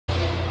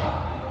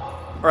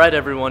Alright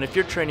everyone, if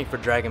you're training for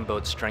dragon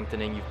boat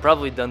strengthening, you've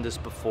probably done this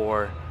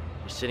before.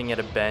 You're sitting at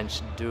a bench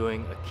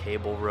doing a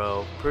cable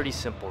row. Pretty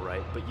simple,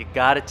 right? But you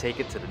gotta take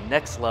it to the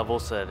next level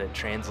so that it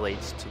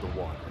translates to the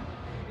water.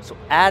 So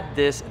add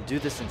this and do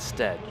this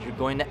instead. You're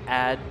going to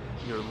add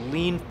your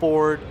lean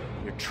forward,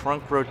 your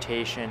trunk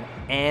rotation,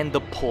 and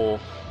the pull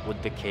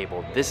with the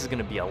cable. This is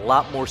gonna be a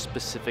lot more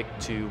specific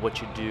to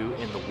what you do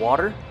in the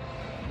water.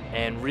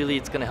 And really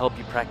it's going to help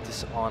you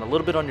practice on a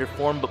little bit on your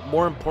form, but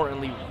more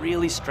importantly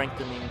really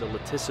strengthening the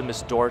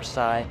latissimus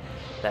dorsi,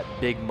 that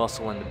big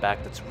muscle in the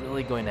back that's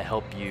really going to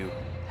help you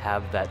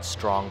have that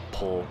strong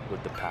pull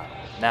with the paddle.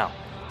 Now,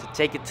 to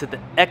take it to the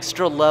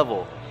extra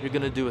level, you're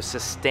going to do a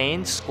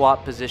sustained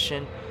squat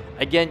position.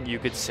 Again, you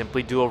could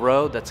simply do a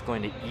row. That's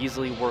going to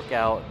easily work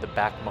out the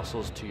back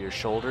muscles to your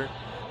shoulder.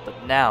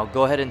 But now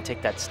go ahead and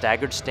take that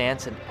staggered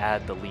stance and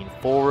add the lean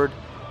forward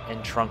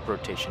and trunk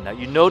rotation. Now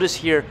you notice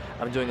here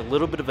I'm doing a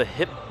little bit of a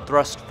hip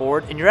thrust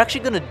forward, and you're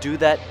actually going to do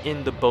that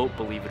in the boat,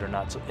 believe it or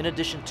not. So in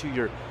addition to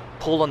your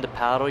pull on the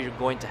paddle, you're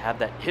going to have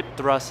that hip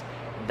thrust,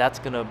 and that's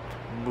going to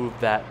move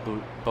that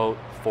boat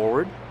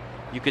forward.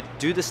 You could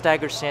do the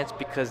staggered stance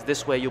because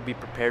this way you'll be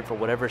prepared for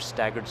whatever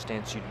staggered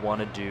stance you'd want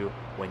to do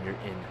when you're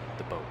in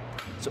the boat.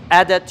 So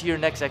add that to your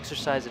next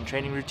exercise and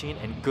training routine,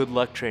 and good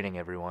luck training,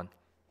 everyone.